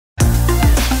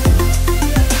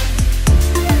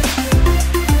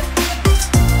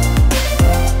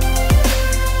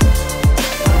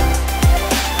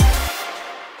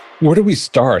where do we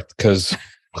start? Because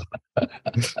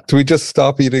do we just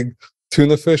stop eating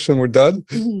tuna fish and we're done?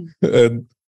 And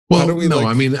well,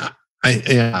 I mean,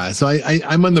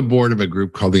 I'm on the board of a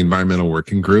group called the Environmental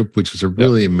Working Group, which is a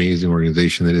really amazing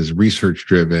organization that is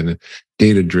research-driven,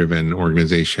 data-driven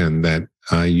organization that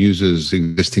uses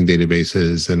existing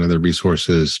databases and other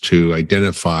resources to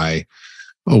identify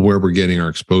where we're getting our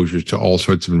exposures to all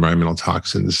sorts of environmental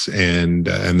toxins, and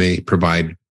they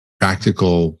provide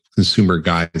practical consumer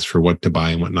guides for what to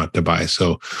buy and what not to buy.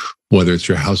 So whether it's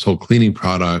your household cleaning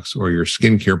products or your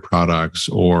skincare products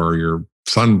or your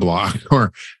sunblock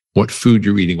or what food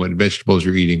you're eating, what vegetables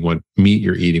you're eating, what meat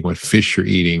you're eating, what fish you're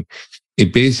eating,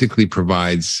 it basically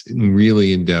provides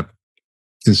really in-depth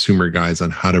consumer guides on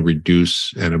how to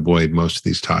reduce and avoid most of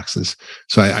these toxins.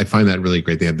 So I find that really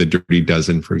great. They have the Dirty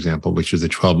Dozen, for example, which is the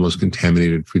 12 most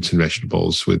contaminated fruits and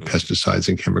vegetables with pesticides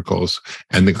and chemicals,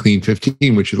 and the Clean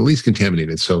 15, which is the least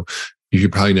contaminated. So you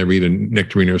should probably never eat a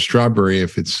nectarine or a strawberry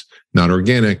if it's not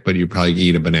organic, but you probably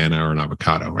eat a banana or an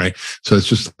avocado, right? So it's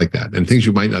just like that. And things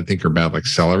you might not think are bad, like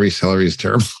celery. Celery is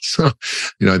terrible. So,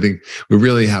 I think we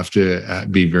really have to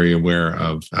be very aware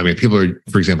of, I mean, people are,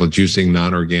 for example, juicing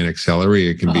non-organic celery.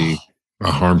 It can be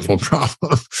a harmful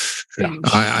problem. So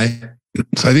I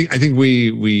think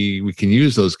we can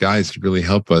use those guides to really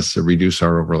help us to reduce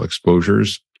our overall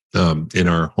exposures in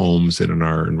our homes and in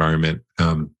our environment.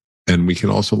 And we can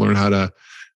also learn how to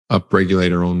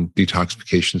upregulate our own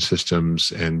detoxification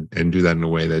systems and do that in a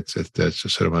way that's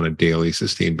sort of on a daily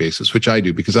sustained basis, which I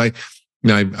do because I've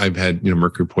had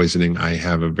mercury poisoning. I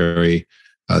have a very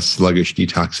sluggish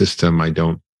detox system. I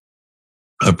don't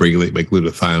upregulate my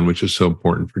glutathione, which is so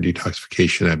important for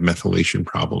detoxification. I have methylation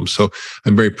problems, so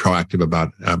I'm very proactive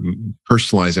about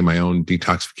personalizing my own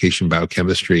detoxification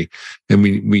biochemistry, and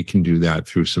we can do that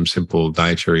through some simple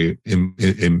dietary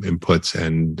inputs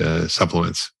and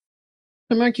supplements.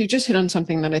 So Mark, you just hit on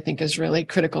something that I think is really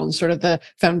critical and sort of the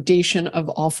foundation of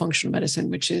all functional medicine,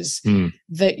 which is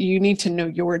that you need to know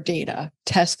your data.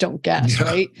 Test, don't guess,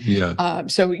 right? Yeah.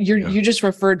 So you just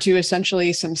referred to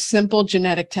essentially some simple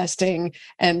genetic testing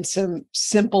and some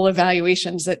simple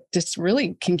evaluations that just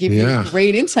really can give you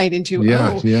great insight into,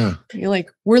 you're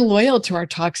like, we're loyal to our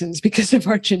toxins because of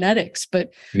our genetics,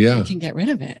 but we can get rid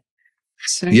of it.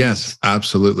 So, yes,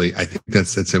 absolutely. I think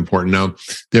that's important. Now,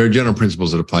 there are general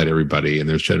principles that apply to everybody, and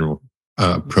there's general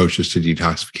approaches to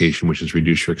detoxification, which is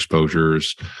reduce your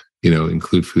exposures,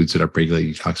 include foods that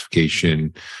upregulate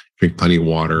detoxification, drink plenty of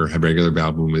water, have regular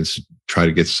bowel movements, try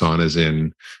to get saunas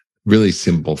in, really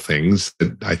simple things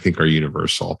that I think are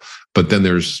universal. But then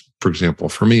there's, for example,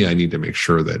 for me, I need to make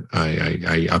sure that I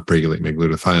upregulate my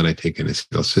glutathione. I take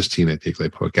N-acetylcysteine, I take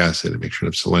lipoic acid, I make sure I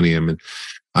have selenium, and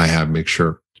I make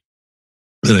sure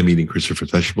that I'm eating cruciferous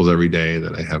vegetables every day,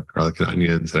 that I have garlic and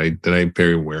onions, that I'm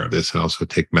very aware of this, and also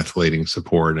take methylating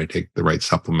support, and I take the right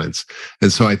supplements.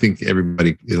 And so I think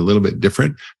everybody is a little bit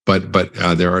different, but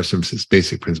there are some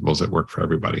basic principles that work for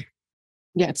everybody.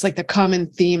 Yeah, it's like the common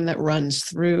theme that runs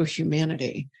through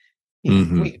humanity.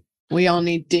 We all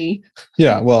need D.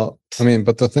 Yeah, well, I mean,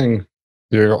 but the thing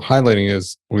you're highlighting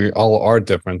is we all are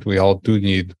different. We all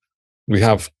we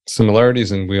have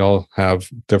similarities and we all have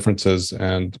differences,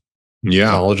 and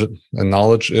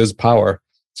knowledge is power.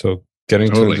 So getting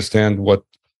to understand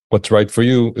what's right for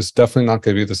you is definitely not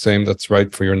going to be the same that's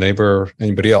right for your neighbor or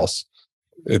anybody else.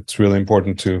 It's really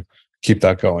important to keep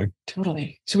that going.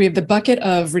 Totally. So we have the bucket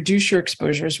of reduce your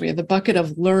exposures. We have the bucket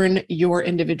of learn your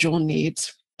individual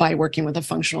needs by working with a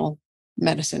functional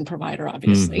medicine provider,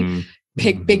 obviously.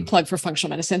 Big plug for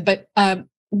functional medicine. But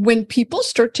when people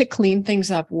start to clean things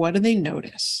up, what do they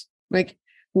notice? Like,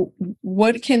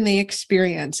 what can they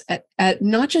experience at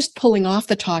not just pulling off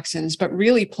the toxins, but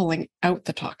really pulling out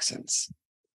the toxins?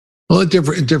 Well, it's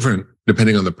different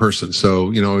depending on the person.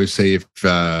 So, I always say if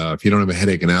you don't have a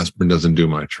headache, an aspirin doesn't do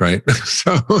much, right?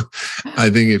 So I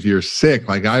think if you're sick,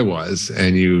 like I was,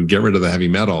 and you get rid of the heavy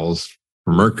metals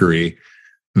for mercury,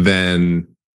 then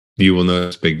you will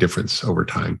notice a big difference over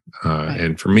time.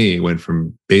 And for me, it went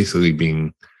from basically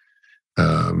being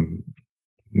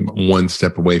one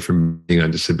step away from being on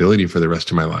disability for the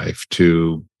rest of my life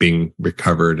to being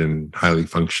recovered and highly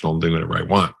functional and doing whatever I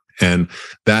want. And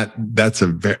that's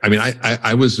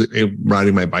I was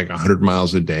riding my bike 100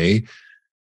 miles a day,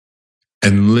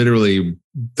 and literally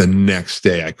the next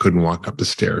day I couldn't walk up the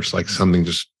stairs. Like something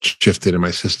just shifted in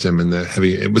my system, and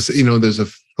it was, there's a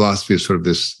philosophy of sort of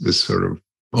this sort of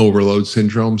overload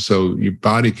syndrome. So your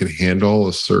body can handle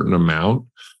a certain amount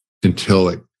until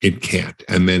it can't.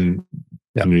 And then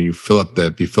you fill up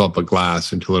a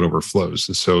glass until it overflows.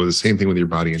 And so the same thing with your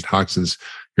body and toxins.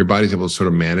 your body's able to sort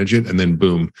of manage it, and then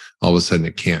boom, all of a sudden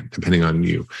it can't, depending on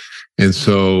you. And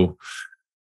so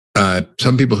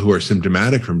some people who are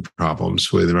symptomatic from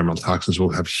problems with environmental toxins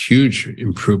will have huge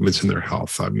improvements in their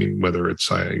health. I mean, whether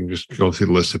it's, I can just go through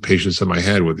the list of patients in my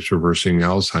head, whether it's reversing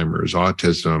Alzheimer's,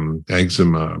 autism,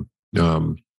 eczema,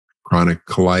 chronic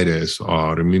colitis,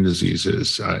 autoimmune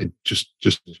diseases,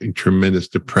 just tremendous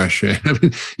depression. I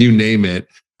mean, you name it.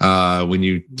 When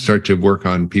you start to work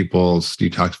on people's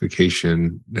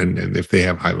detoxification, and if they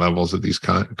have high levels of these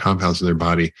compounds in their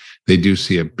body, they do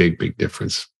see a big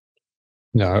difference.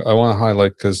 Yeah, I want to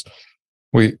highlight, because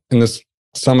in this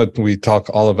summit, we talk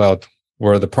all about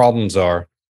where the problems are,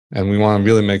 and we want to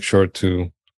really make sure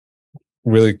to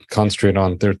really concentrate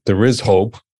on there is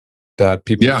hope that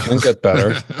people can get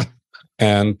better.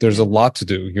 And there's a lot to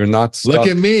do. You're not stuck. Look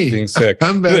at me being sick.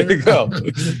 I'm better. There you go.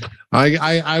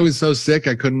 I was so sick.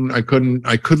 I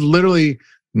could literally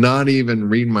not even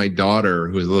read my daughter,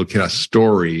 who was a little kid, a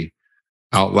story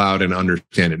out loud and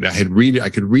understand it. I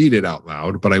could read it out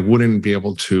loud, but I wouldn't be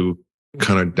able to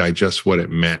kind of digest what it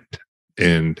meant.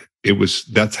 And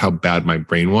that's how bad my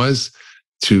brain was,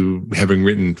 to having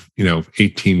written,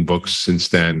 18 books since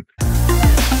then.